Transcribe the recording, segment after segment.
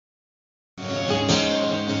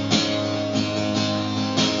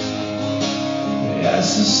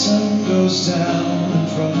As the sun goes down in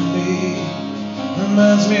front of me,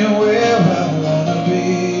 reminds me where I wanna be,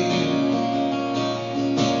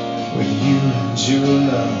 with you and your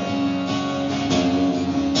love.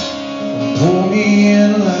 Pull me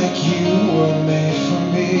in like you were made for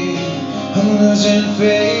me. I'm losing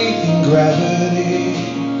faith in gravity,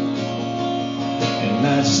 and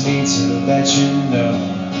I just need to let you know.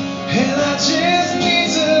 And I just need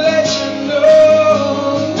to let you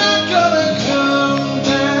know, I'm not gonna come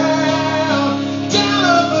down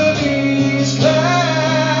over these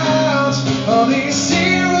clouds. All these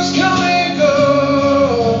heroes come and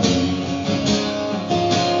go.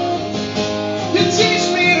 You teach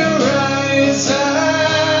me to rise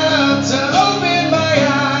up, to open my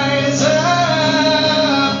eyes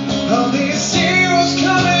up. All these heroes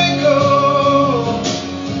come and go.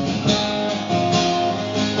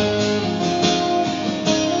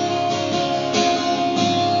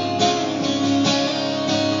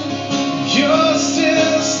 You're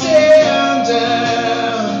still standing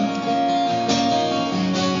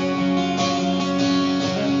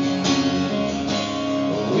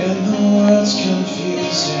when the world's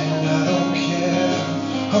confusing. I don't care.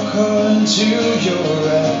 I'll call into your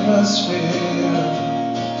atmosphere.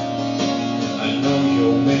 I know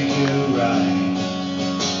you'll make it right.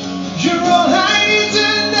 You're all I need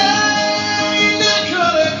tonight. Not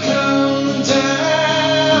gonna come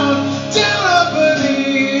down over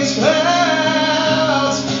these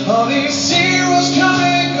clouds. All these heroes come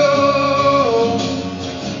and go.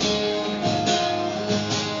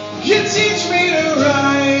 You teach me to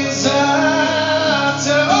rise up,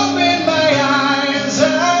 to open my eyes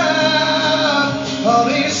up. All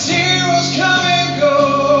these heroes come and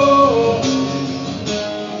go.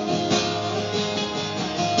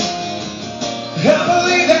 I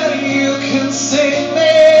believe that you can save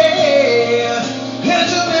me, and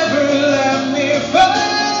you'll never let me fall.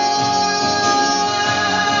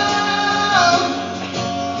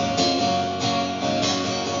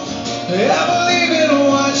 I believe in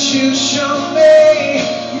what you show me.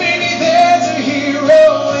 Maybe there's a hero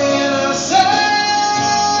in us all.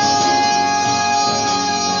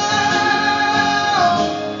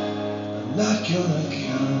 I'm not gonna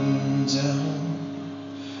come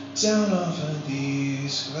down off of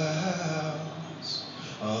these clouds.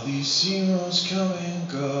 All these heroes come and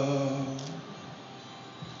go.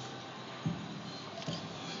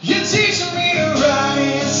 You teach me to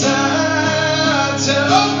rise up, to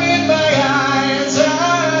open my eyes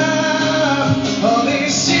up. All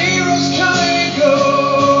these heroes come and go.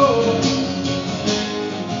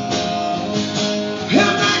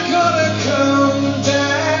 I'm not gonna come down.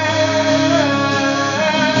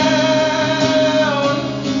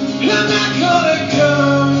 I'm not gonna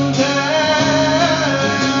come down.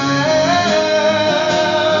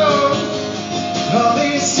 All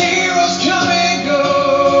these heroes come and go.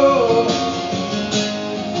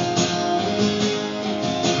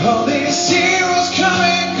 All these heroes